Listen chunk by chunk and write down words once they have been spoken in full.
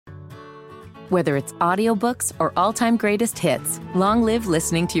Whether it's audiobooks or all-time greatest hits, long live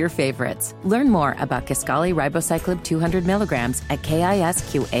listening to your favorites. Learn more about Kisqali Ribociclib 200 milligrams at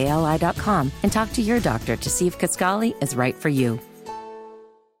KISQALI.com and talk to your doctor to see if Kisqali is right for you.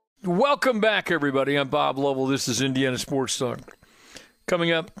 Welcome back, everybody. I'm Bob Lovell. This is Indiana Sports Talk.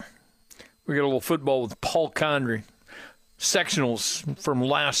 Coming up, we got a little football with Paul Condry. Sectionals from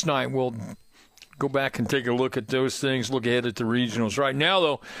last night. We'll go back and take a look at those things, look ahead at the regionals. Right now,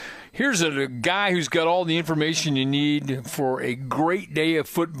 though, here's a guy who's got all the information you need for a great day of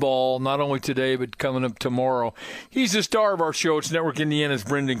football, not only today, but coming up tomorrow. He's the star of our show. It's Network Indiana's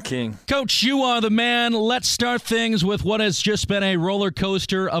Brendan King. Coach, you are the man. Let's start things with what has just been a roller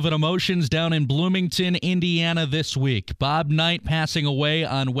coaster of an emotions down in Bloomington, Indiana this week. Bob Knight passing away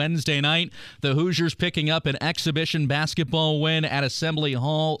on Wednesday night. The Hoosiers picking up an exhibition basketball win at Assembly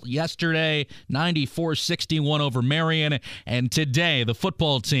Hall yesterday, 94-61 over Marion. And today, the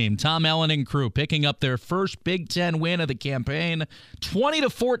football team, Tom Allen and crew, picking up their first Big Ten win of the campaign,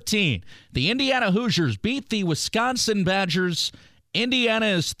 20-14. The Indiana Hoosiers beat the Wisconsin Badgers. Indiana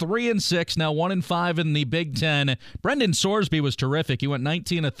is 3-6, now 1-5 in the Big Ten. Brendan Sorsby was terrific. He went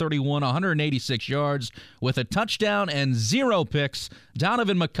 19-31, 186 yards with a touchdown and 0 picks.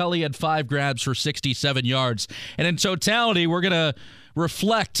 Donovan McCulley had 5 grabs for 67 yards. And in totality, we're going to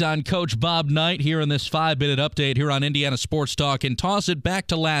reflect on Coach Bob Knight here in this 5-minute update here on Indiana Sports Talk and toss it back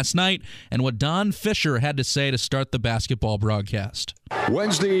to last night and what Don Fisher had to say to start the basketball broadcast.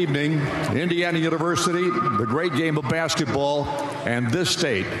 Wednesday evening, Indiana University, the great game of basketball, and this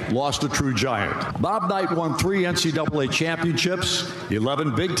state lost a true giant. Bob Knight won 3 NCAA championships,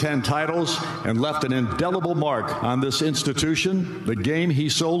 11 Big Ten titles, and left an indelible mark on this institution, the game he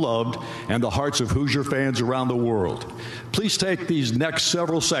so loved, and the hearts of Hoosier fans around the world. Please take these next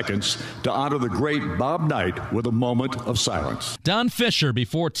several seconds to honor the great Bob Knight with a moment of silence. Don Fisher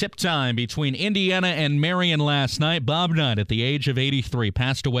before tip time between Indiana and Marion last night. Bob Knight, at the age of 83,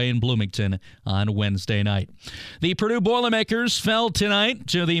 passed away in Bloomington on Wednesday night. The Purdue Boilermakers fell tonight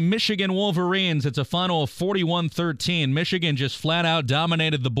to the Michigan Wolverines. It's a final of 41-13. Michigan just flat out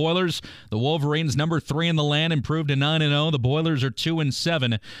dominated the Boilers. The Wolverines, number 3 in the land, improved to 9-0. The Boilers are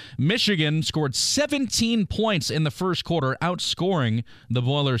 2-7. Michigan scored 17 points in the first quarter, outscoring the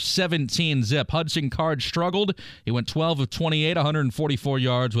Boilers 17-zip. Hudson Card struggled. He went 12 of 28, 144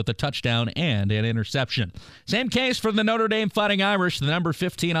 yards with a touchdown and an interception. Same case for the Notre Dame Fighting Irish. The number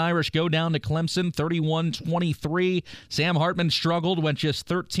 15 Irish go down to Clemson 31-23. Sam Hartman struggled, went just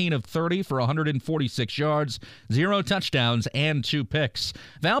 13 of 30 for 146 yards, 0 touchdowns, and 2 picks.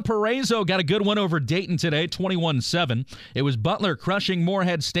 Valparaiso got a good win over Dayton today, 21-7. It was Butler crushing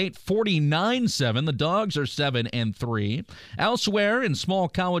Morehead State 49-7. The Dogs are 7-3. Elsewhere in small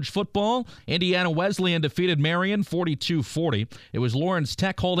college football, Indiana Wesleyan defeated Marion 42-40. It was Lawrence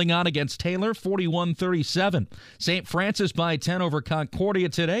Tech holding on against Taylor 41-37. St. Francis by 10 over Concordia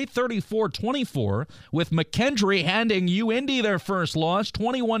today, 34-24, with McKendree handing UIndy their first loss,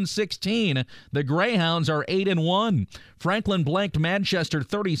 21-16. The Greyhounds are 8-1. Franklin blanked Manchester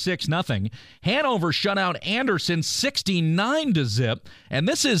 36-0. Hanover shut out Anderson 69-zip. And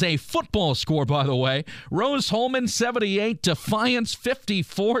this is a football score, by the way. Rose-Hulman 78, Defiance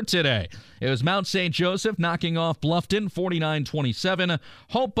 54 today. It was Mount St. Joseph knocking off Bluffton 49-27.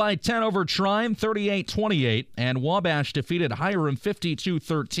 Hope by 10 over Trine 38-28. And Wabash defeated Hiram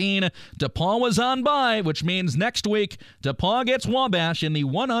 52-13. DePaul was on bye, which means next week DePaul gets Wabash in the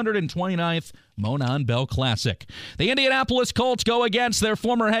 129th Monon Bell Classic. The Indianapolis Colts go against their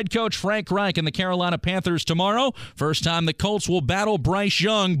former head coach Frank Reich and the Carolina Panthers tomorrow. First time the Colts will battle Bryce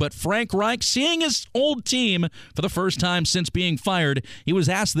Young, but Frank Reich, seeing his old team for the first time since being fired, he was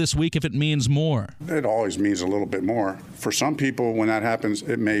asked this week if it means more. It always means a little bit more. For some people, when that happens,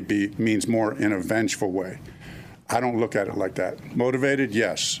 it means more in a vengeful way. I don't look at it like that. Motivated,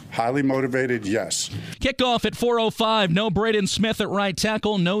 yes. Highly motivated, yes. Kickoff at 4:05. No Braden Smith at right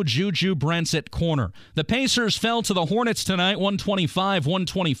tackle. No Juju Brents at corner. The Pacers fell to the Hornets tonight,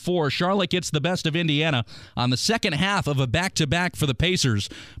 125-124. Charlotte gets the best of Indiana on the second half of a back-to-back for the Pacers.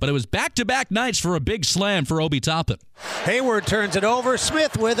 But it was back-to-back nights for a big slam for Obi Toppin. Hayward turns it over.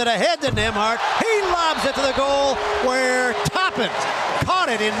 Smith with it ahead to Nembhard. He lobs it to the goal where Toppin caught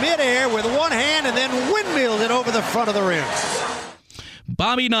it in midair with one hand and then windmilled it over the front of the rim.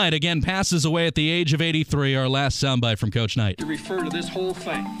 Bobby Knight again passes away at the age of 83. Our last soundbite from Coach Knight. To refer to this whole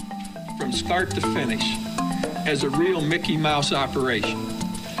thing from start to finish as a real Mickey Mouse operation.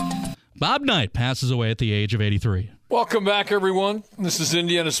 Bob Knight passes away at the age of 83. Welcome back, everyone. This is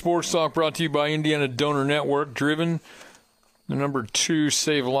Indiana Sports Talk, brought to you by Indiana Donor Network, driven the number 2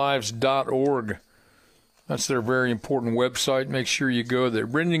 savelives.org. That's their very important website. Make sure you go there.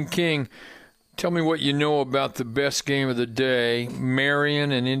 Brendan King Tell me what you know about the best game of the day,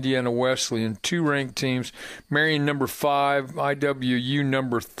 Marion and Indiana Wesleyan, two ranked teams. Marion number 5, IWU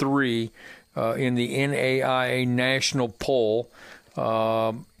number 3 in the NAIA national poll.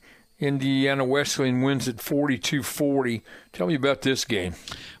 Indiana Wesleyan wins at 42-40. Tell me about this game.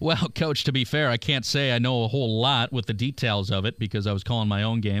 Well, Coach, to be fair, I can't say I know a whole lot with the details of it because I was calling my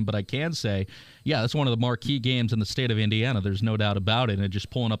own game, but I can say, yeah, that's one of the marquee games in the state of Indiana. There's no doubt about it. And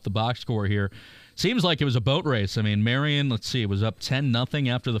just pulling up the box score here, seems like it was a boat race. I mean, Marion, let's see, it was up 10-0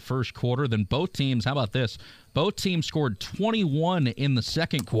 after the first quarter. Then both teams, how about this? Both teams scored 21 in the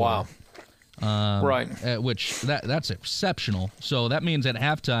second quarter. Wow. Right. That's exceptional. So that means at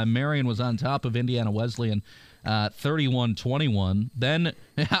halftime, Marion was on top of Indiana Wesleyan 31-21. Then,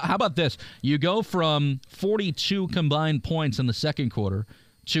 how about this? You go from 42 combined points in the second quarter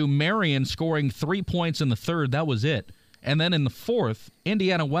to Marion scoring 3 points in the third. That was it. And then in the fourth,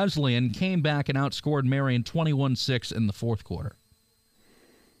 Indiana Wesleyan came back and outscored Marion 21-6 in the fourth quarter.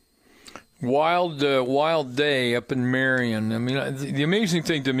 Wild day up in Marion. I mean, the amazing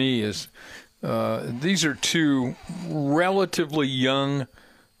thing to me is these are two relatively young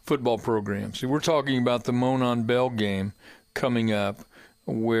football programs. We're talking about the Monon Bell game coming up,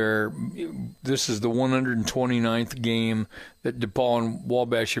 where this is the 129th game that DePaul and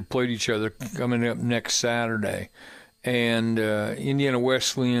Wabash have played each other, coming up next Saturday. And Indiana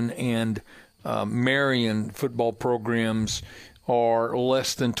Wesleyan and Marion football programs are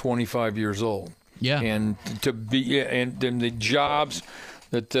less than 25 years old. Yeah. And the jobs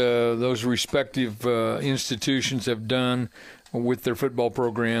that those respective institutions have done with their football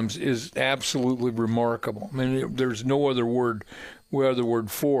programs is absolutely remarkable. I mean, there's no other word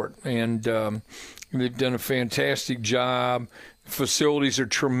for it. And they've done a fantastic job. Facilities are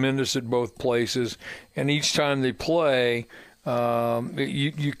tremendous at both places. And each time they play,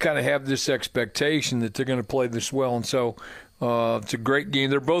 you kind of have this expectation that they're going to play this well. And so it's a great game.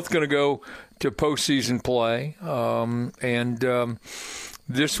 They're both going to go to postseason play.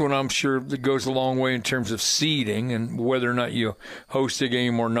 This one, I'm sure, that goes a long way in terms of seeding and whether or not you host a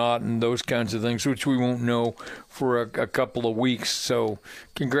game or not and those kinds of things, which we won't know for a couple of weeks. So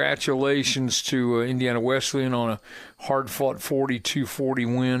congratulations to Indiana Wesleyan on a hard-fought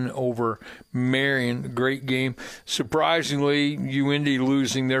 42-40 win over Marion. Great game. Surprisingly, UIndy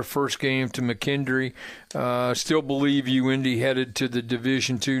losing their first game to McKendree. Still believe UIndy headed to the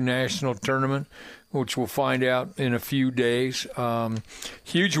Division II national tournament, which we'll find out in a few days.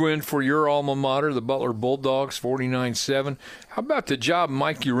 Huge win for your alma mater, the Butler Bulldogs, 49-7. How about the job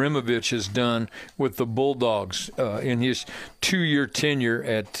Mike Urimovich has done with the Bulldogs in his 2-year tenure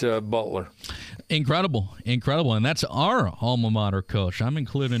at Butler? Incredible. And that's our alma mater, Coach. I'm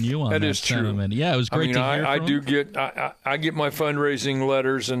including you on that is sentiment. True. Yeah, it was great to hear from him. I get my fundraising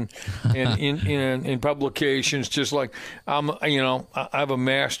letters and in publications, just like I have a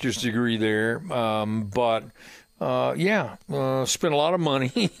master's degree there, but spent a lot of money.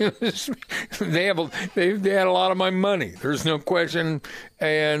 They had a lot of my money. There's no question.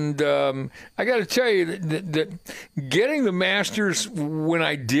 And I got to tell you that getting the master's when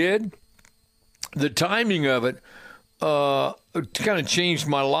I did, the timing of it kind of changed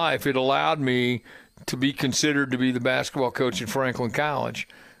my life. It allowed me to be considered to be the basketball coach at Franklin College.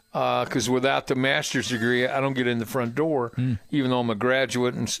 Because without the master's degree, I don't get in the front door, even though I'm a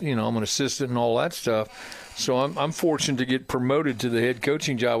graduate and I'm an assistant and all that stuff. So I'm fortunate to get promoted to the head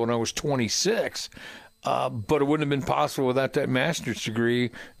coaching job when I was 26. But it wouldn't have been possible without that master's degree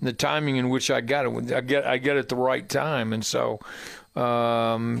and the timing in which I got it. I get it at the right time, and so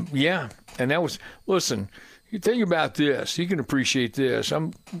And that was, listen, you think about this. You can appreciate this.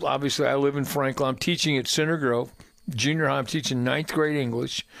 I live in Franklin. I'm teaching at Center Grove Junior High. I'm teaching 9th grade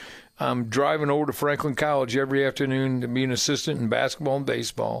English. I'm driving over to Franklin College every afternoon to be an assistant in basketball and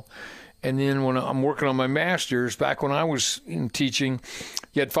baseball. And then when I'm working on my master's, back when I was in teaching,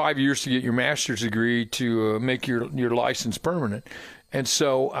 you had 5 years to get your master's degree to make your license permanent. And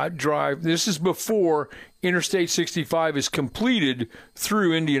so I drive. This is before Interstate 65 is completed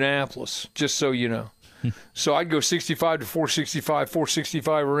through Indianapolis, just so you know. So I'd go 65 to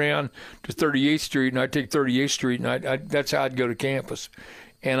 465 around to 38th Street, and I'd take 38th Street, and that's how I'd go to campus.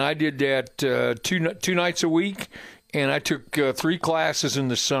 And I did that two nights a week, and I took 3 classes in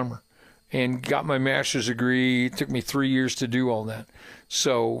the summer and got my master's degree. It took me 3 years to do all that.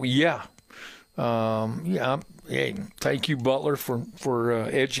 So, hey, thank you, Butler, for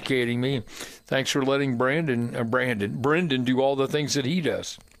educating me. Thanks for letting Brendan do all the things that he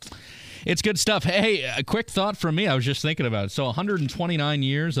does. It's good stuff. Hey, a quick thought from me. I was just thinking about it. So 129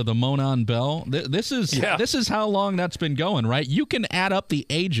 years of the Monon Bell. This is how long that's been going, right? You can add up the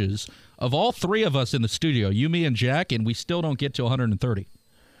ages of all three of us in the studio, you, me, and Jack, and we still don't get to 130.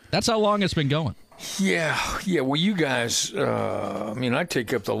 That's how long it's been going. Yeah. Well, you guys, I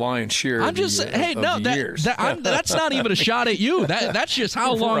take up the lion's share. I'm just saying, that's not even a shot at you. That's just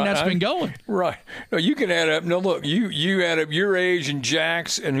how long that's been going. Right. No, you can add up. No, look, you add up your age and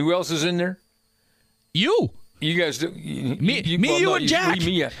Jack's, and who else is in there? You guys do. You and Jack.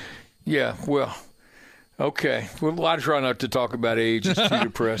 Yeah. Well. Okay. Well, I try not to talk about age. It's too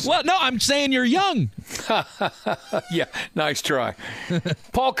depressing. Well, no, I'm saying you're young. Yeah, nice try.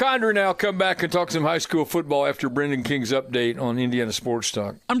 Paul Condry now come back and talk some high school football after Brendan King's update on Indiana Sports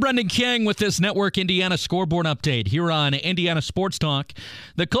Talk. I'm Brendan King with this Network Indiana scoreboard update here on Indiana Sports Talk.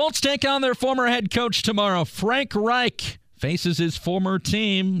 The Colts take on their former head coach tomorrow. Frank Reich faces his former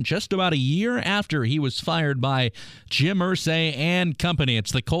team just about a year after he was fired by Jim Irsay and company.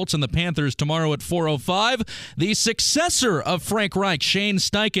 It's the Colts and the Panthers tomorrow at 4:05. The successor of Frank Reich, Shane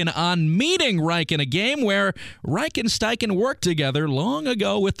Steichen, on meeting Reich in a game where Reich and Steichen worked together long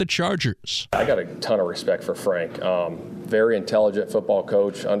ago with the Chargers. I got a ton of respect for Frank. Very intelligent football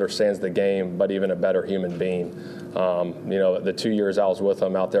coach, understands the game, but even a better human being. The 2 years I was with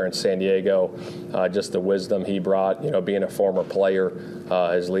him out there in San Diego, just the wisdom he brought, being a former player,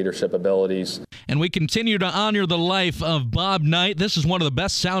 his leadership abilities. And we continue to honor the life of Bob Knight. This is one of the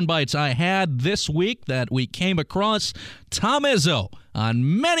best sound bites I had this week that we came across. Tom Izzo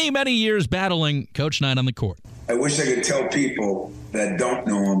on many, many years battling Coach Knight on the court. I wish I could tell people that don't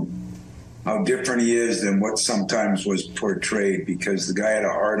know him how different he is than what sometimes was portrayed, because the guy had a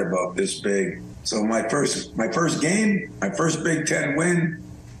heart about this big. So my first game, my first Big Ten win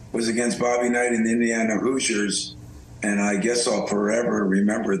was against Bobby Knight and the Indiana Hoosiers, and I guess I'll forever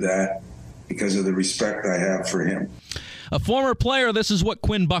remember that because of the respect I have for him. A former player, this is what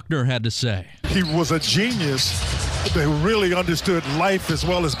Quinn Buckner had to say. He was a genius that really understood life as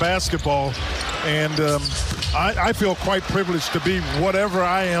well as basketball, and I feel quite privileged to be whatever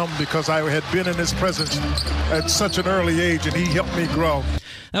I am because I had been in his presence at such an early age, and he helped me grow.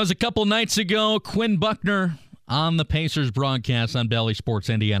 That was a couple nights ago. Quinn Buckner on the Pacers broadcast on Bally Sports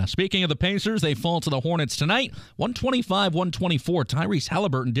Indiana. Speaking of the Pacers, they fall to the Hornets tonight, 125-124. Tyrese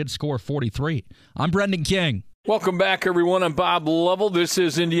Halliburton did score 43. I'm Brendan King. Welcome back, everyone. I'm Bob Lovell. This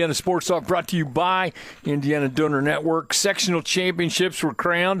is Indiana Sports Talk, brought to you by Indiana Donor Network. Sectional championships were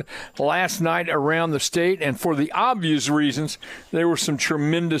crowned last night around the state, and for the obvious reasons, there were some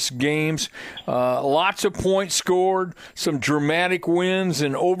tremendous games. Lots of points scored, some dramatic wins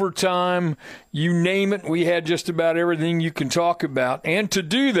in overtime. You name it, we had just about everything you can talk about. And to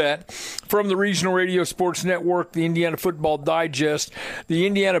do that, from the Regional Radio Sports Network, the Indiana Football Digest, the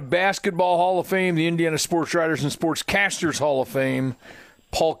Indiana Basketball Hall of Fame, the Indiana Sports Writers and Sportscasters Hall of Fame,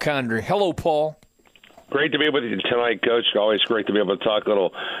 Paul Condry. Hello, Paul. Great to be with you tonight, Coach. Always great to be able to talk a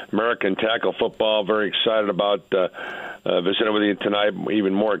little American tackle football. Very excited about visiting with you tonight.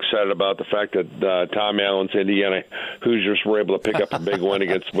 Even more excited about the fact that Tom Allen's Indiana Hoosiers were able to pick up a big win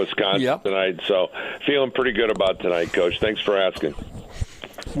against Wisconsin tonight. So feeling pretty good about tonight, Coach. Thanks for asking.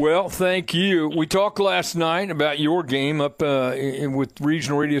 Well, thank you. We talked last night about your game up with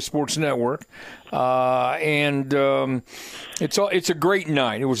Regional Radio Sports Network. It's a great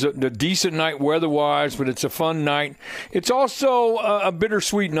night. It was a decent night weather-wise, but it's a fun night. It's also a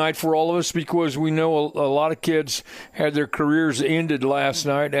bittersweet night for all of us because we know a lot of kids had their careers ended last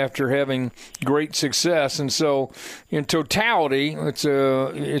night after having great success, and so in totality, it's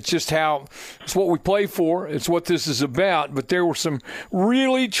what we play for. It's what this is about. But there were some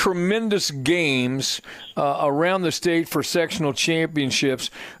really tremendous games around the state for sectional championships.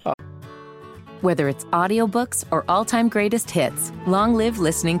 Whether it's audiobooks or all-time greatest hits, long live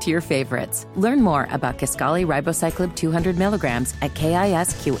listening to your favorites. Learn more about Kisqali Ribociclib 200 milligrams at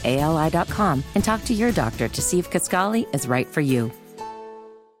KISQALI.com and talk to your doctor to see if Kisqali is right for you.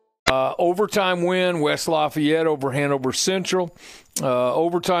 Overtime win, West Lafayette over Hanover Central.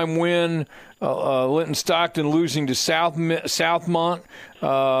 Overtime win, Linton Stockton losing to Southmont.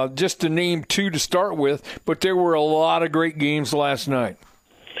 Just to name two to start with, but there were a lot of great games last night.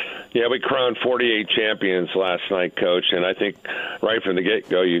 Yeah, we crowned 48 champions last night, Coach, and I think right from the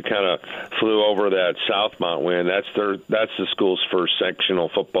get-go you kind of flew over that Southmont win. That's the school's first sectional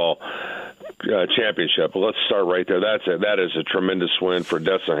football championship. Let's start right there. That is a tremendous win for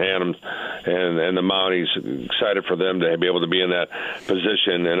Dessa Hannum and the Mounties. Excited for them to be able to be in that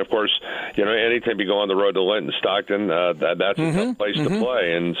position. And, of course, anytime you go on the road to Linton, Stockton, that's a tough place to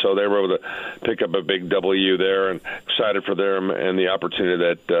play. And so they were able to pick up a big W there, and excited for them and the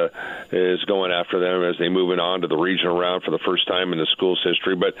opportunity that is going after them as they move on to the regional round for the first time in the school's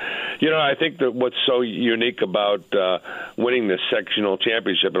history. But, I think that what's so unique about winning the sectional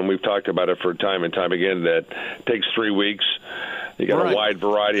championship, and we've talked about it for time and time again, that takes 3 weeks. You got a wide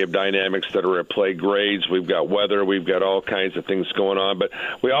variety of dynamics that are at play, grades. We've got weather. We've got all kinds of things going on. But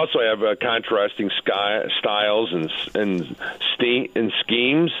we also have contrasting styles and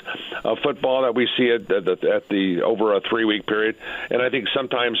schemes of football that we see at the over a 3-week period. And I think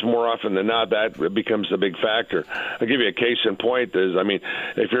sometimes more often than not that becomes the big factor. I'll give you a case in point.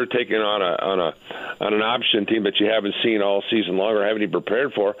 If you're taking on an option team that you haven't seen all season long or haven't even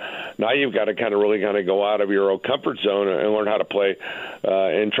prepared for, now you've got to kind of go out of your own comfort zone and learn how to play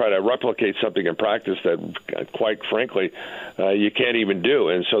and try to replicate something in practice that, quite frankly, you can't even do.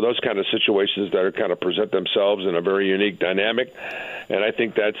 And so those kind of situations that are kind of present themselves in a very unique dynamic. And I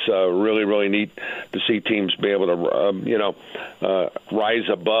think that's really, really neat to see teams be able to, rise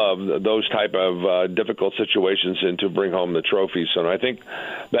above those type of difficult situations and to bring home the trophies. So I think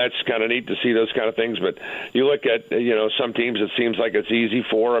that's kind of neat to see those kind of things. But you look at, some teams it seems like it's easy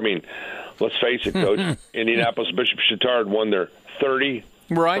for. I mean, let's face it, Coach. Indianapolis Bishop Chatard won their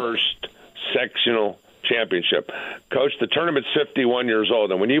 31st sectional championship. Coach, the tournament's 51 years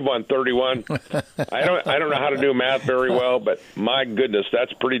old, and when you've won 31, I don't know how to do math very well, but my goodness,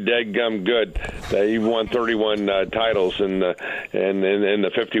 that's pretty daggum good that you've won 31 titles in the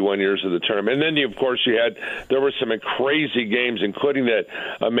 51 years of the tournament. And then, there were some crazy games, including that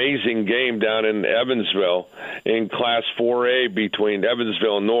amazing game down in Evansville in Class 4A between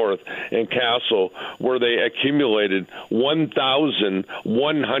Evansville North and Castle, where they accumulated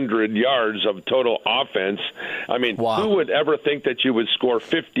 1,100 yards of total offense. I mean, who would ever think that you would score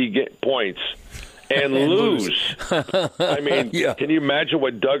 50 points and lose? I mean, Can you imagine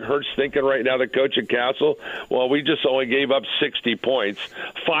what Doug Hurt's thinking right now, the coach at Castle? Well, we just only gave up 60 points,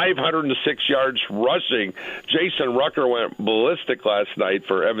 506 yards rushing. Jason Rucker went ballistic last night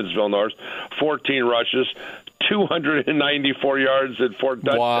for Evansville North, 14 rushes, 294 yards and 4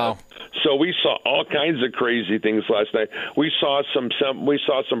 touchdowns. Wow. So we saw all kinds of crazy things last night. We saw some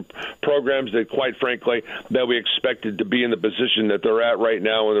programs that, quite frankly, that we expected to be in the position that they're at right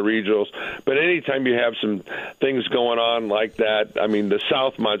now in the regionals. But anytime you have some things going on like that, I mean, the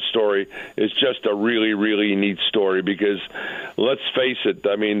Southmont story is just a really, really neat story because, let's face it,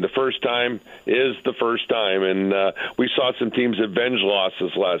 I mean, the first time is the first time. And we saw some teams avenge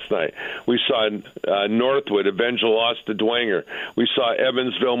losses last night. We saw Northwood avenge a loss to Dwenger. We saw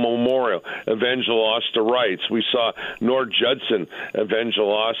Evansville Memorial avenge a loss to Wrights. We saw North Judson avenge a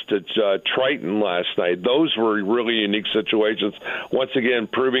loss to Triton last night. Those were really unique situations. Once again,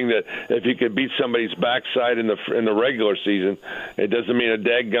 proving that if you could beat somebody's backside in the regular season, it doesn't mean a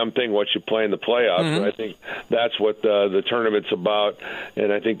daggum thing once you play in the playoffs. And I think that's what the tournament's about,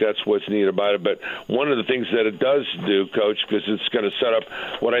 and I think that's what's neat about it. But one of the things that it does do, Coach, because it's going to set up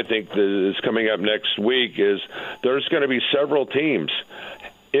what I think is coming up next week, is there's going to be several teams.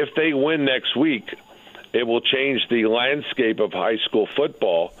 If they win next week, it will change the landscape of high school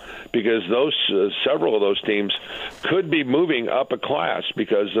football because several of those teams could be moving up a class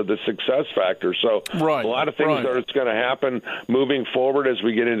because of the success factor. So a lot of things are going to happen moving forward as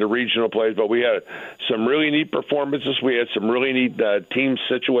we get into regional plays. But we had some really neat performances. We had some really neat team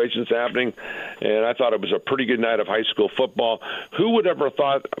situations happening, and I thought it was a pretty good night of high school football. Who would ever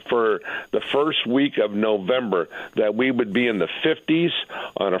thought for the first week of November that we would be in the 50s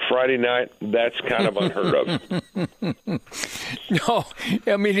on a Friday night? That's kind of unheard of. No,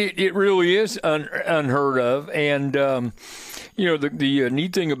 I mean, it really is unheard of. And, the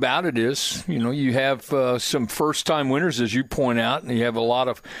neat thing about it is, you have some first-time winners, as you point out, and you have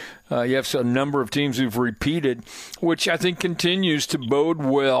you have a number of teams who've repeated, which I think continues to bode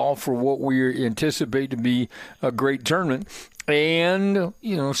well for what we anticipate to be a great tournament. And,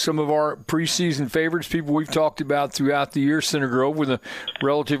 some of our preseason favorites, people we've talked about throughout the year, Center Grove with a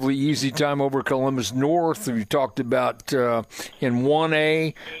relatively easy time over Columbus North. We talked about in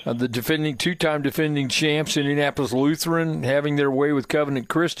 1A, the two-time defending champs, Indianapolis Lutheran, having their way with Covenant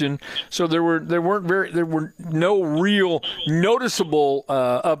Christian. So there were no real noticeable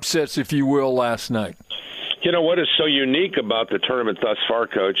upsets, if you will, last night. You know what is so unique about the tournament thus far,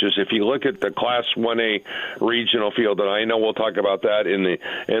 Coach, is if you look at the Class 1A regional field, and I know we'll talk about that in the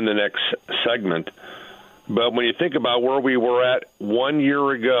next segment, but when you think about where we were at 1 year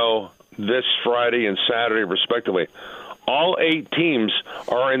ago this Friday and Saturday, respectively. All 8 teams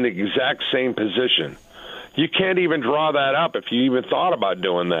are in the exact same position. You can't even draw that up if you even thought about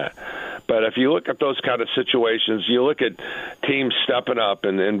doing that. But if you look at those kind of situations, you look at teams stepping up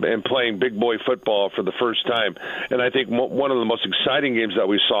and playing big boy football for the first time. And I think one of the most exciting games that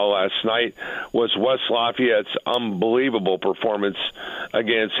we saw last night was West Lafayette's unbelievable performance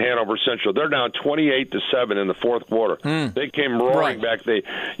against Hanover Central. They're down 28-7 in the fourth quarter. They came roaring back.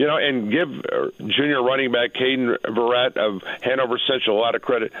 And give junior running back Caden Verrett of Hanover Central a lot of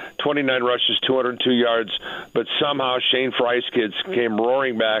credit. 29 rushes, 202 yards. But somehow Shane Fry's kids came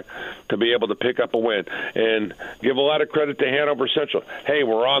roaring back to be able to pick up a win. And give a lot of credit to Hanover Central. Hey,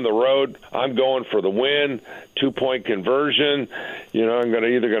 we're on the road. I'm going for the win. 2-point conversion. I'm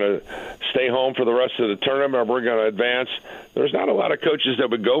either going to stay home for the rest of the tournament or we're going to advance. There's not a lot of coaches that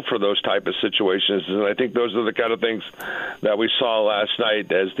would go for those type of situations, and I think those are the kind of things that we saw last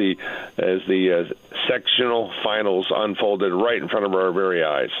night as the sectional finals unfolded right in front of our very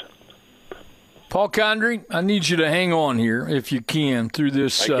eyes. Paul Condry, I need you to hang on here, if you can, through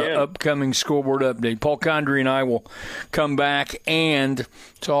this upcoming scoreboard update. Paul Condry and I will come back and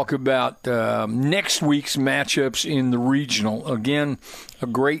talk about next week's matchups in the regional. Again, a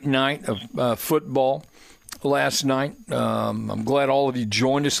great night of football last night. I'm glad all of you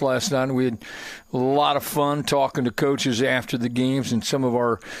joined us last night. We had a lot of fun talking to coaches after the games and some of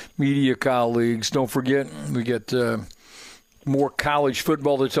our media colleagues. Don't forget, we get more college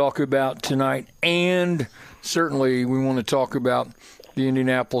football to talk about tonight, and certainly we want to talk about the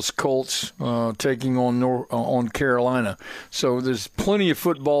Indianapolis Colts taking on Carolina. So there's plenty of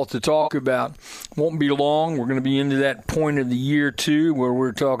football to talk about. Won't be long. We're going to be into that point of the year, too, where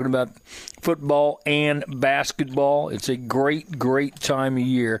we're talking about football and basketball. It's a great, great time of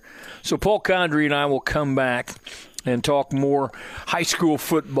year. So Paul Condry and I will come back and talk more high school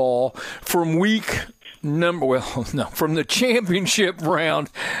football from from the championship round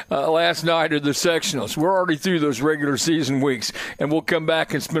last night of the sectionals. We're already through those regular season weeks, and we'll come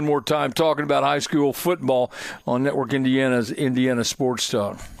back and spend more time talking about high school football on Network Indiana's Indiana Sports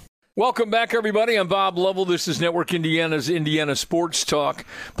Talk. Welcome back, everybody. I'm Bob Lovell. This is Network Indiana's Indiana Sports Talk.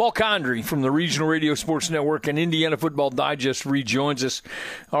 Paul Condry from the Regional Radio Sports Network and Indiana Football Digest rejoins us.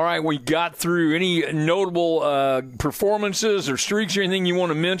 All right, we got through any notable performances or streaks or anything you want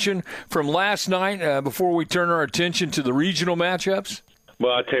to mention from last night before we turn our attention to the regional matchups?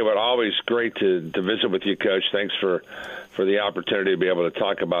 Well, I'll tell you what, always great to visit with you, Coach. Thanks for the opportunity to be able to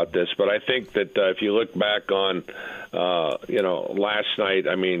talk about this. But I think that if you look back on, last night,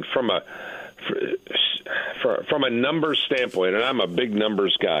 I mean, from a numbers standpoint, and I'm a big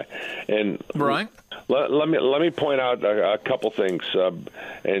numbers guy, and right. Let me point out a couple things,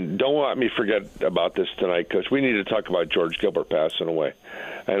 and don't let me forget about this tonight, Coach. We need to talk about George Gilbert passing away.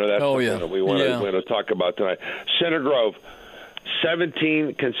 I know that's something that we want to talk about tonight. Center Grove,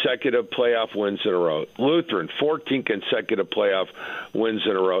 17 consecutive playoff wins in a row. Lutheran, 14 consecutive playoff wins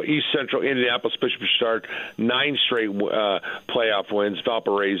in a row. East Central, Indianapolis, Bishop Sharp, 9 straight playoff wins.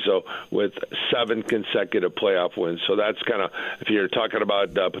 Valparaiso with 7 consecutive playoff wins. So that's kind of, if you're talking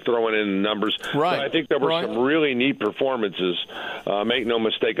about throwing in numbers. Right. But I think there were some really neat performances. Make no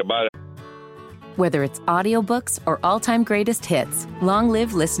mistake about it. Whether it's audiobooks or all-time greatest hits, long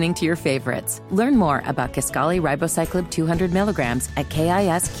live listening to your favorites. Learn more about Kisqali Ribociclib 200 milligrams at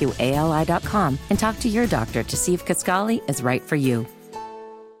KISQALI.com and talk to your doctor to see if Kisqali is right for you.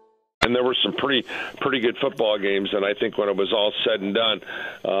 And there were some pretty good football games, and I think when it was all said and done,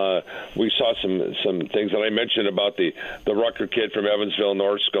 we saw some things that I mentioned about the Rucker kid from Evansville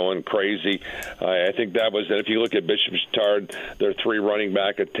North going crazy. I think that was, and if you look at Bishop Stard, their 3 running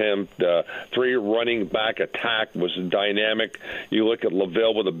back attack was dynamic. You look at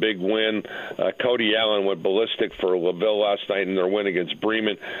LaVille with a big win. Cody Allen went ballistic for LaVille last night in their win against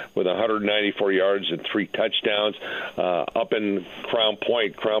Bremen with 194 yards and 3 touchdowns. Up in Crown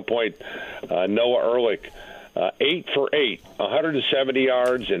Point, Noah Ehrlich, 8 for 8, 170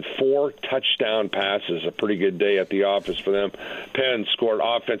 yards and 4 touchdown passes. A pretty good day at the office for them. Penn scored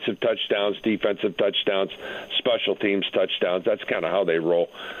offensive touchdowns, defensive touchdowns, special teams touchdowns. That's kind of how they roll.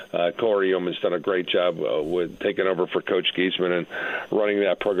 Corey Yeoman's done a great job with taking over for Coach Giesman and running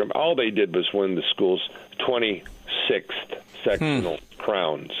that program. All they did was win the school's 26th sectional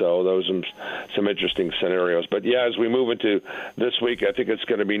crown. So those are some interesting scenarios. But, yeah, as we move into this week, I think it's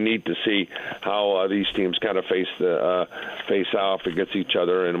going to be neat to see how these teams kind of face off against each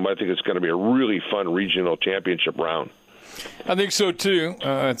other. And I think it's going to be a really fun regional championship round. I think so, too.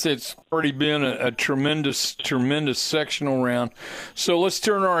 It's already been a tremendous sectional round. So let's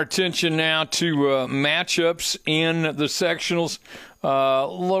turn our attention now to matchups in the sectionals.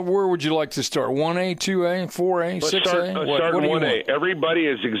 Where would you like to start? 1A, 2A, 4A, 6A? Let's start in 1A. Everybody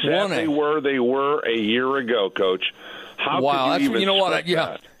is exactly 1A. where they were a year ago, Coach. How could you even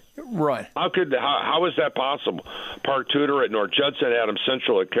that? Right. How is that possible? Park Tudor at North Judson, Adams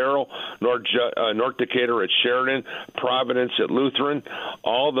Central at Carroll, North Decatur at Sheridan, Providence at Lutheran.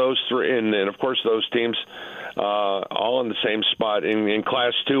 All those three, and of course those teams all in the same spot. In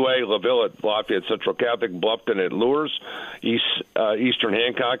Class 2A, LaVille at Lafayette Central Catholic, Bluffton at Lures, Eastern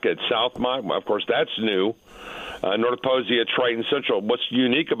Hancock at Southmont. Of course, that's new. North Posey at Triton Central. What's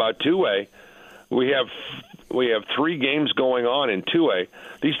unique about 2A? We have 3 games going on in 2A.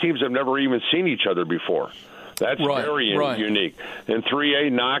 These teams have never even seen each other before. That's very unique. In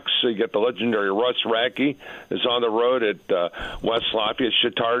 3A, Knox, you get the legendary Russ Rackey is on the road at West Lafayette.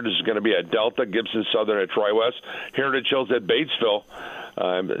 Chittard is going to be at Delta. Gibson Southern at Tri-West. Heritage Hills at Batesville.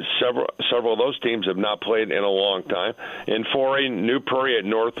 Several of those teams have not played in a long time. In 4A, New Prairie at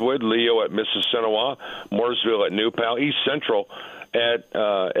Northwood. Leo at Mississinawa. Mooresville at New Pal. East Central at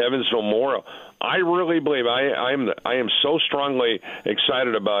Evansville Memorial. I really believe I am so strongly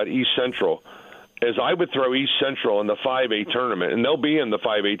excited about East Central, as I would throw East Central in the 5A tournament, and they'll be in the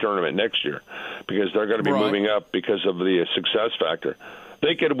 5A tournament next year because they're going to be moving up because of the success factor.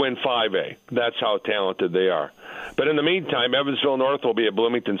 They could win 5A. That's how talented they are. But in the meantime, Evansville North will be at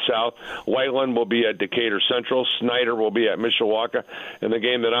Bloomington South. Whiteland will be at Decatur Central. Snyder will be at Mishawaka. In the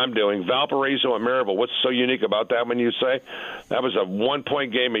game that I'm doing, Valparaiso and Maryville. What's so unique about that when you say? That was a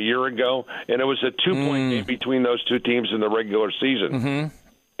 1-point game a year ago, and it was a 2-point game between those two teams in the regular season. Mm-hmm.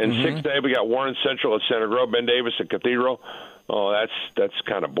 In 6A, we got Warren Central at Center Grove, Ben Davis at Cathedral. Oh, that's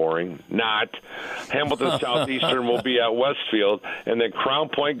kind of boring. Not. Hamilton Southeastern will be at Westfield, and then Crown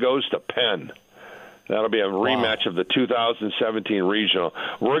Point goes to Penn. That'll be a rematch of the 2017 regional.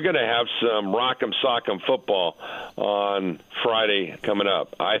 We're going to have some rock'em sock'em football on Friday coming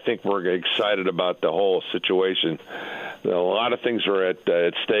up. I think we're excited about the whole situation. A lot of things are at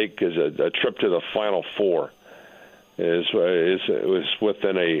stake. Is a trip to the Final Four is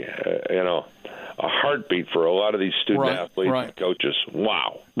within a heartbeat for a lot of these student athletes and coaches.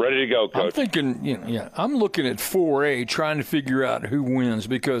 Wow. Ready to go, Coach. I'm thinking, I'm looking at 4A trying to figure out who wins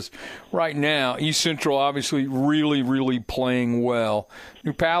because right now East Central obviously really, really playing well.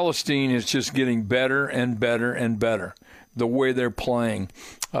 New Palestine is just getting better and better and better the way they're playing.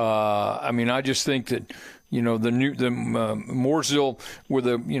 I just think that the Mooresville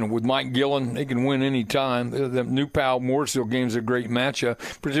with Mike Gillen, they can win any time. The New Pal Mooresville game is a great matchup,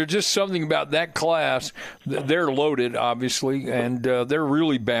 but there's just something about that class. They're loaded, obviously, and they're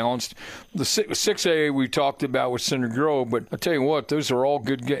really balanced. The 6A we talked about with Center Grove, but I tell you what, those are all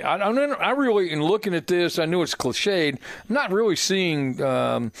good games. I really, in looking at this, I know it's cliched. I'm not really seeing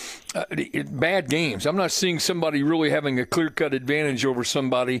bad games. I'm not seeing somebody really having a clear-cut advantage over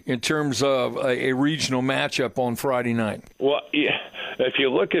somebody in terms of a regional matchup on Friday night. Well, yeah, if you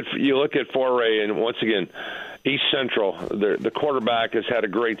look at 4A, and once again, East Central, the quarterback has had a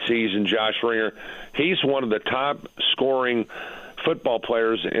great season, Josh Ringer. He's one of the top scoring football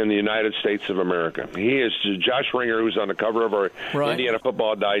players in the United States of America. He is Josh Ringer, who's on the cover of our Indiana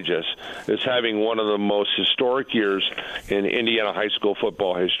Football Digest, is having one of the most historic years in Indiana high school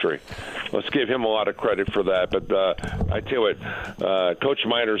football history. Let's give him a lot of credit for that. But I tell you what, Coach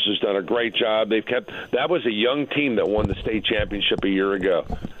Miners has done a great job. That was a young team that won the state championship a year ago.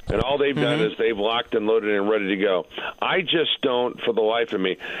 And all they've done is they've locked and loaded and ready to go. I just don't, for the life of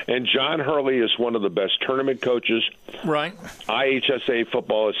me. And John Hurley is one of the best tournament coaches IHSA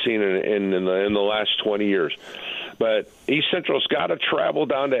football has seen in the last 20 years. But East Central's got to travel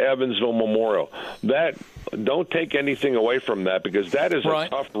down to Evansville Memorial. Don't take anything away from that because that is a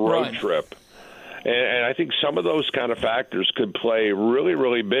tough road trip. And I think some of those kind of factors could play really,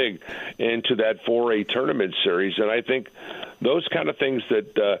 really big into that 4A tournament series. And I think those kind of things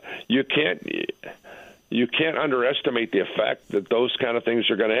that you can't underestimate the effect that those kind of things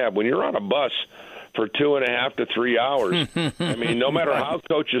are going to have. When you're on a bus for 2.5 to 3 hours, I mean, no matter how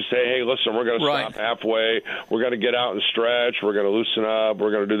coaches say, hey, listen, we're going to stop halfway, we're going to get out and stretch, we're going to loosen up,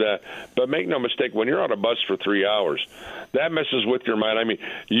 we're going to do that. But make no mistake, when you're on a bus for 3 hours, that messes with your mind. I mean,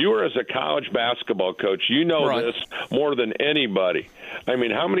 you are as a college basketball coach, you know this more than anybody. I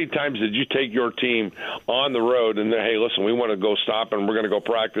mean, how many times did you take your team on the road and hey, listen, we want to go stop and we're going to go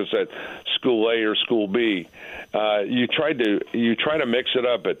practice at school A or school B? You try to mix it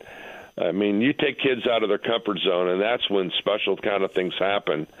up, but I mean, you take kids out of their comfort zone, and that's when special kind of things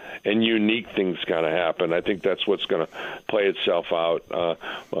happen and unique things kind of happen. I think that's what's going to play itself out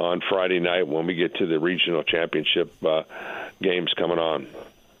on Friday night when we get to the regional championship games coming on.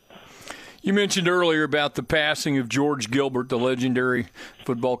 You mentioned earlier about the passing of George Gilbert, the legendary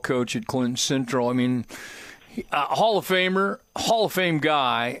football coach at Clinton Central. I mean, Hall of Famer, Hall of Fame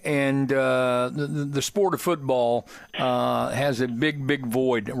guy, and the sport of football has a big, big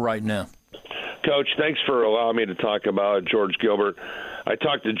void right now. Coach, thanks for allowing me to talk about George Gilbert. I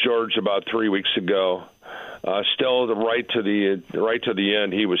talked to George about 3 weeks ago. Still, right to the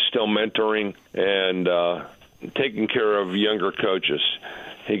end, he was still mentoring and taking care of younger coaches.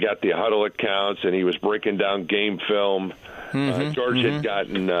 He got the huddle accounts, and he was breaking down game film. George had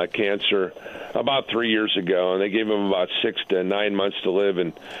gotten cancer about 3 years ago, and they gave him about 6 to 9 months to live,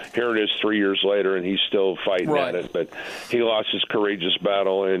 and here it is 3 years later, and he's still fighting at it. But he lost his courageous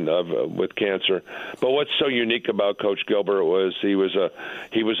battle with cancer. But what's so unique about Coach Gilbert was he was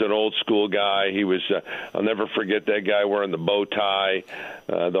an old school guy. He was I'll never forget that guy wearing the bow tie,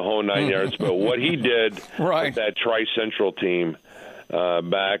 the whole 9 yards. But what he did with that Tri-Central team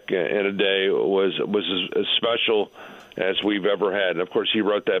back in a day was as special as we've ever had. And of course, he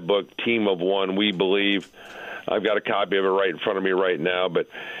wrote that book, Team of One, We Believe. I've got a copy of it right in front of me right now. But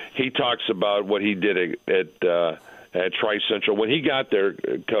he talks about what he did at Tri-Central. When he got there,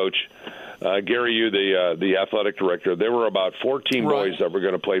 Coach, Gary Yu, the athletic director, there were about 14 boys that were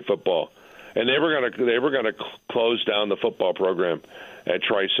going to play football. And they were going to close down the football program at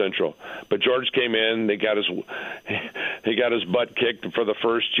Tri-Central. But George came in, he got his butt kicked for the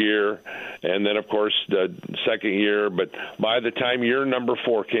first year, and then of course the second year. But by the time year number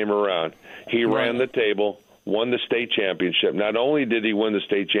 4 came around, he ran the table, won the state championship. Not only did he win the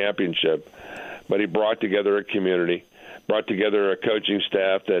state championship, but he brought together a community, brought together a coaching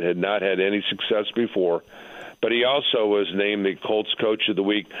staff that had not had any success before. But he also was named the Colts Coach of the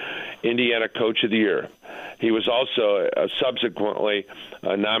Week, Indiana Coach of the Year. He was also subsequently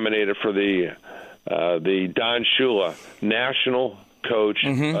nominated for the Don Shula National Coach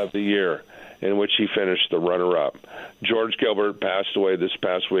of the Year, in which he finished the runner-up. George Gilbert passed away this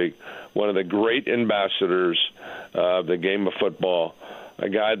past week, one of the great ambassadors of the game of football, a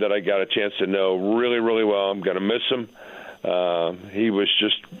guy that I got a chance to know really, really well. I'm going to miss him. He was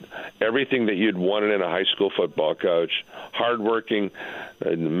just everything that you'd wanted in a high school football coach. Hardworking,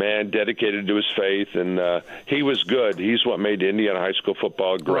 man, dedicated to his faith, and he was good. He's what made Indiana high school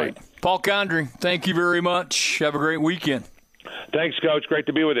football great. Paul Condry, thank you very much. Have a great weekend. Thanks, Coach. Great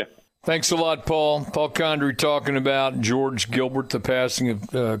to be with you. Thanks a lot, Paul. Paul Condry talking about George Gilbert, the passing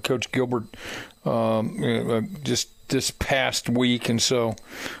of Coach Gilbert just this past week, and so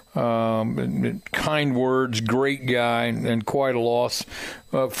kind words, great guy, and quite a loss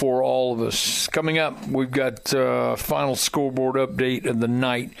for all of us. Coming up, we've got final scoreboard update of the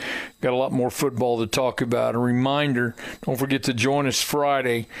night. Got a lot more football to talk about. A reminder, don't forget to join us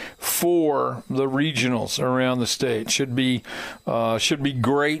Friday for the regionals around the state. Should be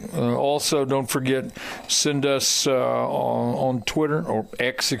great. Also, don't forget, send us on Twitter, or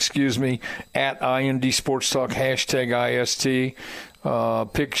X, excuse me, at IND Sports Talk, hashtag IST.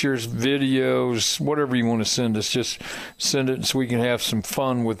 Pictures, videos, whatever you want to send us, just send it so we can have some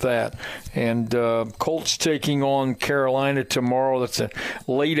fun with that. And Colts taking on Carolina tomorrow. That's a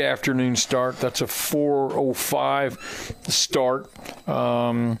late afternoon start. That's a 4:05 start.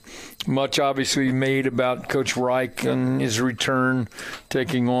 Much obviously made about Coach Reich and his return,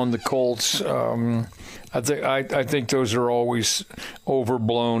 taking on the Colts. I think those are always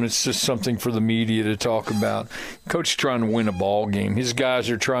overblown. It's just something for the media to talk about. Coach is trying to win a ball game. His guys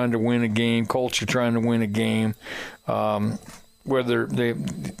are trying to win a game. Colts are trying to win a game. Whether the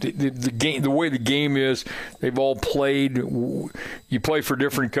way the game is, they've all played. You play for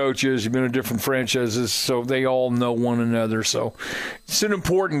different coaches. You've been in different franchises, so they all know one another. So it's an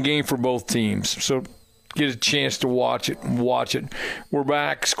important game for both teams. So get a chance to watch it. We're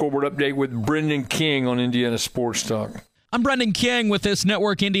back. Scoreboard update with Brendan King on Indiana Sports Talk. I'm Brendan King with this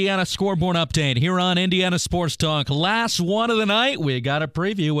Network Indiana Scoreboard Update here on Indiana Sports Talk. Last one of the night, we got to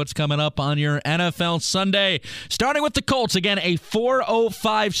preview what's coming up on your NFL Sunday. Starting with the Colts, again, a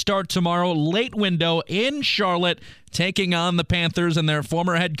 4:05 start tomorrow, late window in Charlotte, taking on the Panthers and their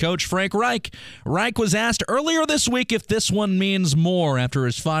former head coach, Frank Reich. Reich was asked earlier this week if this one means more after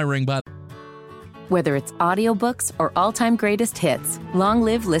his firing by... Whether it's audiobooks or all-time greatest hits, long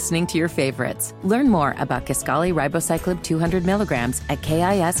live listening to your favorites. Learn more about Kisqali Ribociclib 200 milligrams at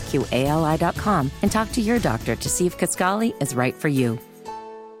KISQALI.com and talk to your doctor to see if Kisqali is right for you.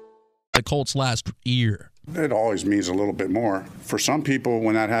 The Colts last year. It always means a little bit more. For some people,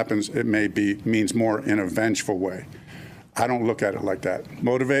 when that happens, it means more in a vengeful way. I don't look at it like that.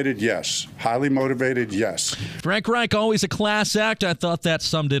 Motivated, yes. Highly motivated, yes. Frank Reich, always a class act. I thought that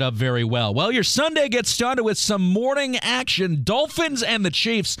summed it up very well. Well, your Sunday gets started with some morning action. Dolphins and the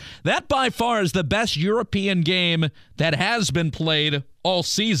Chiefs. That by far is the best European game that has been played all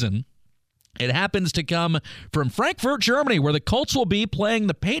season. It happens to come from Frankfurt, Germany, where the Colts will be playing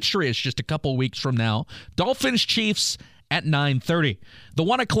the Patriots just a couple weeks from now. Dolphins, Chiefs at 9:30. The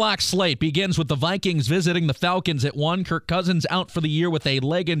 1 o'clock slate begins with the Vikings visiting the Falcons at 1. Kirk Cousins out for the year with a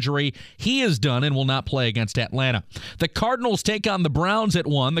leg injury. He is done and will not play against Atlanta. The Cardinals take on the Browns at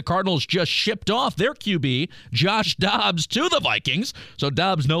 1. The Cardinals just shipped off their QB, Josh Dobbs, to the Vikings, so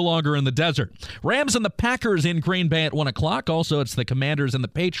Dobbs no longer in the desert. Rams and the Packers in Green Bay at 1 o'clock. Also, it's the Commanders and the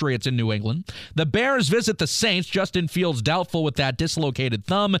Patriots in New England. The Bears visit the Saints. Justin Fields doubtful with that dislocated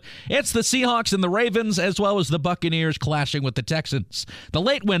thumb. It's the Seahawks and the Ravens, as well as the Buccaneers clashing with the Texans. The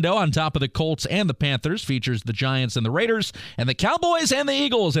late window on top of the Colts and the Panthers features the Giants and the Raiders, and the Cowboys and the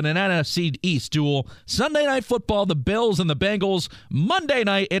Eagles in an NFC East duel. Sunday Night Football, the Bills and the Bengals. Monday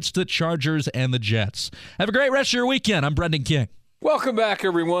night, it's the Chargers and the Jets. Have a great rest of your weekend. I'm Brendan King. Welcome back,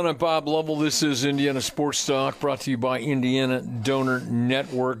 everyone. I'm Bob Lovell. This is Indiana Sports Talk, brought to you by Indiana Donor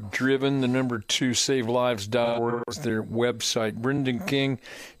Network, driven. The number 2 SaveLives.org is their website. Brendan King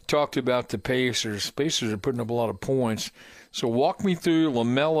talked about the Pacers. Pacers are putting up a lot of points. So walk me through.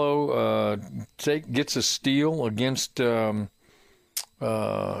 LaMelo gets a steal against who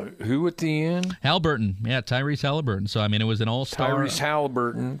at the end? Halliburton. Yeah, Tyrese Halliburton. So, I mean, it was an all-star. Tyrese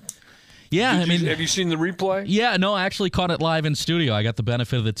Halliburton. Yeah, have you seen the replay? Yeah, no, I actually caught it live in studio. I got the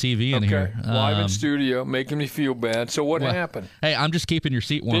benefit of the TV in here. Live in studio, making me feel bad. So what happened? Hey, I'm just keeping your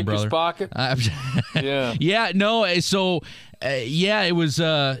seat warm, Pick brother. His pocket? Yeah. Yeah, no, so... it was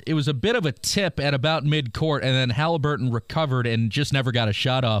a bit of a tip at about mid-court, and then Halliburton recovered and just never got a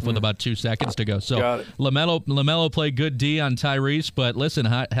shot off with about 2 seconds to go. So LaMelo played good D on Tyrese, but listen,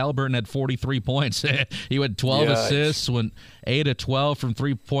 Halliburton had 43 points. He had 12 assists, went 8 of 12 from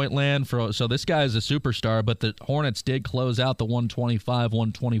three-point land. So this guy is a superstar, but the Hornets did close out the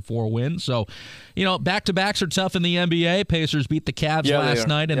 125-124 win. So, back-to-backs are tough in the NBA. Pacers beat the Cavs last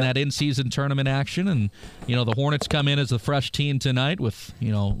night in that in-season tournament action, and, the Hornets come in as a fresh team tonight with,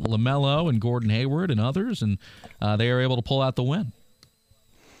 LaMelo and Gordon Hayward and others, and they are able to pull out the win.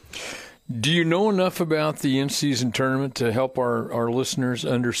 Do you know enough about the in-season tournament to help our listeners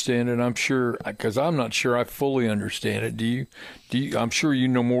understand it? I'm sure, because I'm not sure I fully understand it. Do you? I'm sure you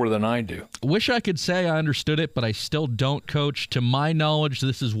know more than I do. Wish I could say I understood it, but I still don't, Coach. To my knowledge,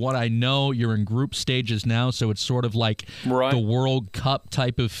 this is what I know. You're in group stages now, so it's sort of like the World Cup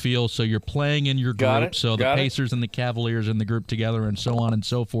type of feel. So you're playing in your group. So the Pacers and the Cavaliers in the group together, and so on and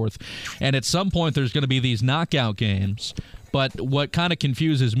so forth. And at some point, there's going to be these knockout games. But what kind of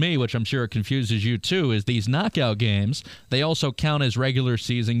confuses me, which I'm sure it confuses you too, is these knockout games, they also count as regular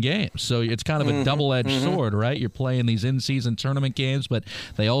season games. So it's kind of a double-edged sword, right? You're playing these in-season tournament games, but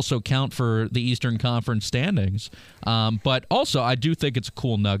they also count for the Eastern Conference standings. But also, I do think it's a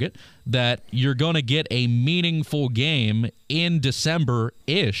cool nugget that you're going to get a meaningful game in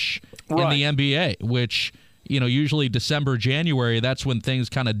December-ish in the NBA, which... usually December, January, that's when things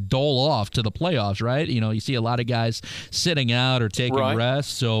kind of dull off to the playoffs, right? You see a lot of guys sitting out or taking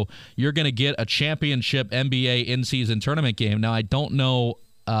rest. So you're going to get a championship NBA in-season tournament game. Now, I don't know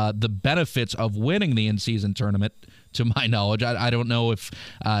the benefits of winning the in-season tournament, to my knowledge. I don't know if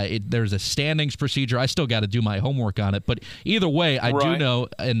there's a standings procedure. I still got to do my homework on it. But either way, I do know,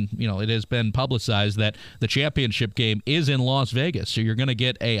 and it has been publicized, that the championship game is in Las Vegas. So you're going to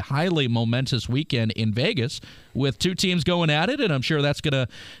get a highly momentous weekend in Vegas with two teams going at it, and I'm sure that's going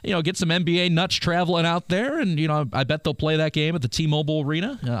to get some NBA nuts traveling out there. And I bet they'll play that game at the T-Mobile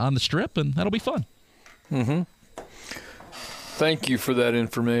Arena on the Strip, and that'll be fun. Mm-hmm. Thank you for that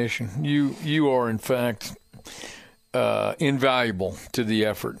information. You are, in fact... invaluable to the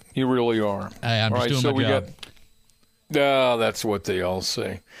effort. You really are. I'm just doing my job. That's what they all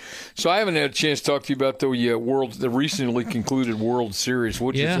say. So I haven't had a chance to talk to you about the recently concluded World Series.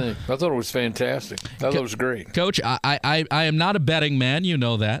 What did you think? I thought it was fantastic. I thought it was great. Coach, I am not a betting man. You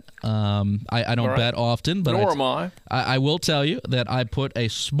know that. I don't bet often. But Nor am I. I will tell you that I put a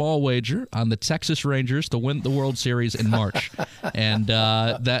small wager on the Texas Rangers to win the World Series in March. And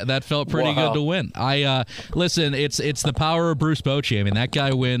that felt pretty good to win. Listen, it's the power of Bruce Bochy. I mean, that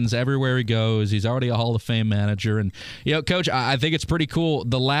guy wins everywhere he goes. He's already a Hall of Fame manager. And, Coach, I think it's pretty cool.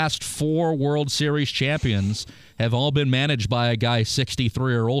 The last 4 World Series champions have all been managed by a guy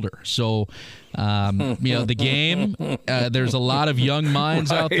 63 or older. So, the game, there's a lot of young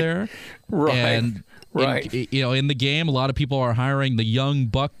minds out there. Right. And Right. In the game, a lot of people are hiring the young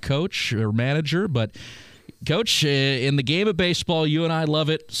buck coach or manager, but Coach, in the game of baseball, you and I love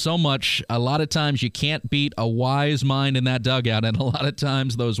it so much. A lot of times you can't beat a wise mind in that dugout, and a lot of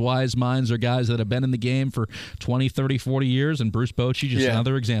times those wise minds are guys that have been in the game for 20, 30, 40 years, and Bruce Bochy just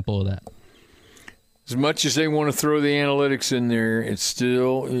another example of that. As much as they want to throw the analytics in there, it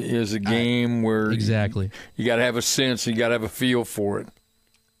still is a game where you got to have a sense, you got to have a feel for it.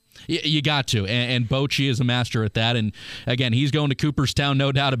 You got to, and Bochy is a master at that. And, again, he's going to Cooperstown,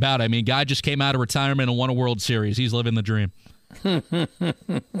 no doubt about it. I mean, guy just came out of retirement and won a World Series. He's living the dream.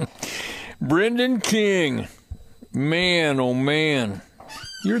 Brendan King, man, oh, man,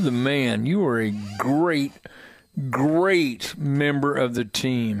 you're the man. You are a great, great member of the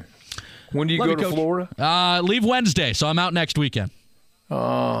team. When do you go to Florida? Leave Wednesday, so I'm out next weekend.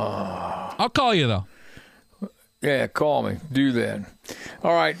 I'll call you, though. Yeah, call me. Do that.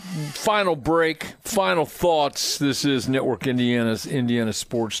 All right, final break, final thoughts. This is Network Indiana's Indiana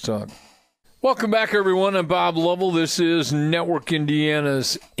Sports Talk. Welcome back, everyone. I'm Bob Lovell. This is Network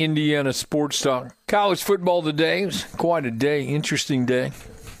Indiana's Indiana Sports Talk. College football today was quite a day, interesting day.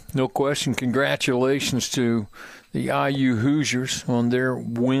 No question. Congratulations to the IU Hoosiers on their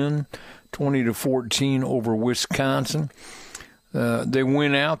win, 20-14 over Wisconsin. They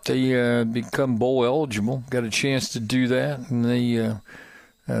win out. They become bowl eligible. Got a chance to do that, and they.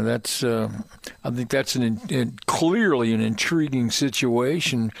 I think that's clearly an intriguing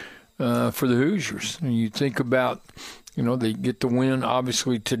situation for the Hoosiers. And you think about, they get the win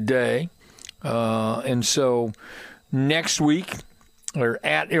obviously today, and so next week they're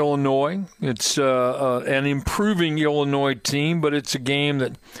at Illinois. It's an improving Illinois team, but it's a game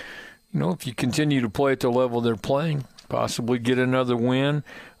that, if you continue to play at the level they're playing, possibly get another win.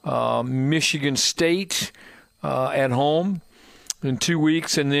 Michigan State at home in 2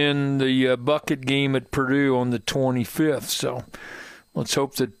 weeks, and then the bucket game at Purdue on the 25th. So let's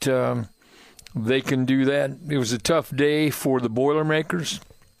hope that they can do that. It was a tough day for the Boilermakers,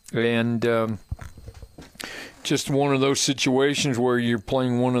 and just one of those situations where you're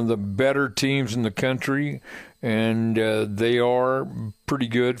playing one of the better teams in the country, and they are pretty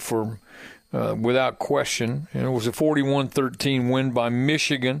good for without question. And it was a 41-13 win by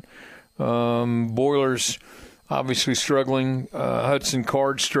Michigan. Boilers obviously struggling. Hudson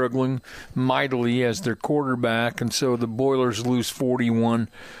Card struggling mightily as their quarterback, and so the Boilers lose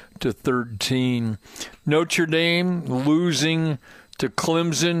 41-13. Notre Dame losing to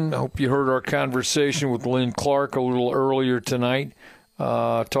Clemson. I hope you heard our conversation with Lynn Clark a little earlier tonight,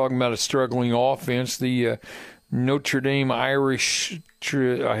 talking about a struggling offense. The Notre Dame Irish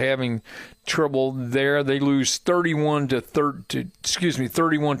having trouble there. They lose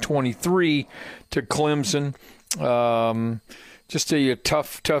 31-23 to Clemson. Just a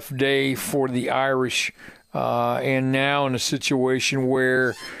tough day for the Irish, and now in a situation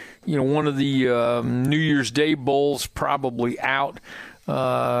where one of the New Year's Day bowls probably out.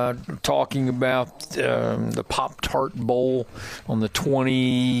 Talking about the Pop-Tart Bowl on the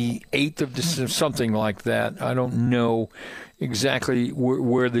 28th of December, something like that. I don't know exactly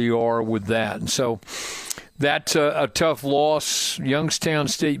where they are with that. And so that's a tough loss. Youngstown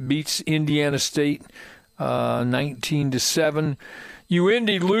State beats Indiana State 19-7.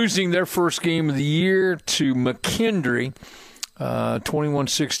 UIndy losing their first game of the year to McKendree,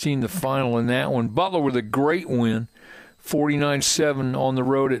 21-16 the final in that one. Butler with a great win, 49-7 on the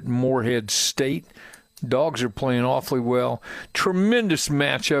road at Morehead State. Dogs are playing awfully well. Tremendous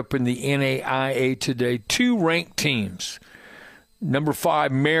matchup in the NAIA today. Two ranked teams. Number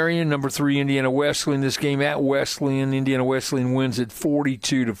 5, Marion. Number 3, Indiana Wesleyan. This game at Wesleyan. Indiana Wesleyan wins at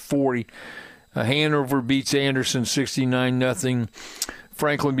 42-40. Hanover beats Anderson 69-0.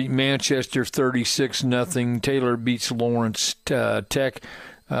 Franklin beat Manchester 36-0. Taylor beats Lawrence Tech.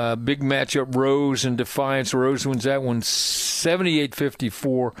 Big matchup, Rose and Defiance. Rose wins that one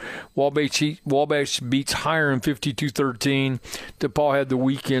 78-54. Wabash beats Hiram 52-13. DePaul had the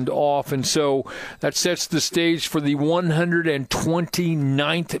weekend off, and so that sets the stage for the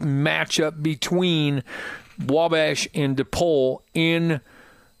 129th matchup between Wabash and DePaul in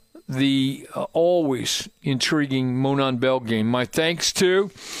the always intriguing Monon Bell game. My thanks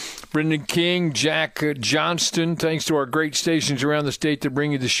to Brendan King, Jack Johnston. Thanks to our great stations around the state that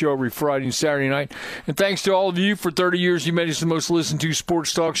bring you the show every Friday and Saturday night. And thanks to all of you for 30 years. You made us the most listened to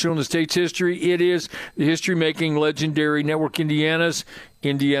sports talk show in the state's history. It is the history-making, legendary Network Indiana's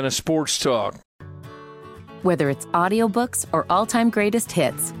Indiana Sports Talk. Whether it's audiobooks or all-time greatest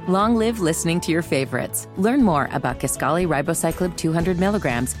hits, long live listening to your favorites. Learn more about Kisqali Ribociclib 200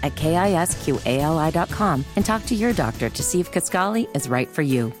 milligrams at KISQALI.com and talk to your doctor to see if Kisqali is right for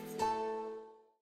you.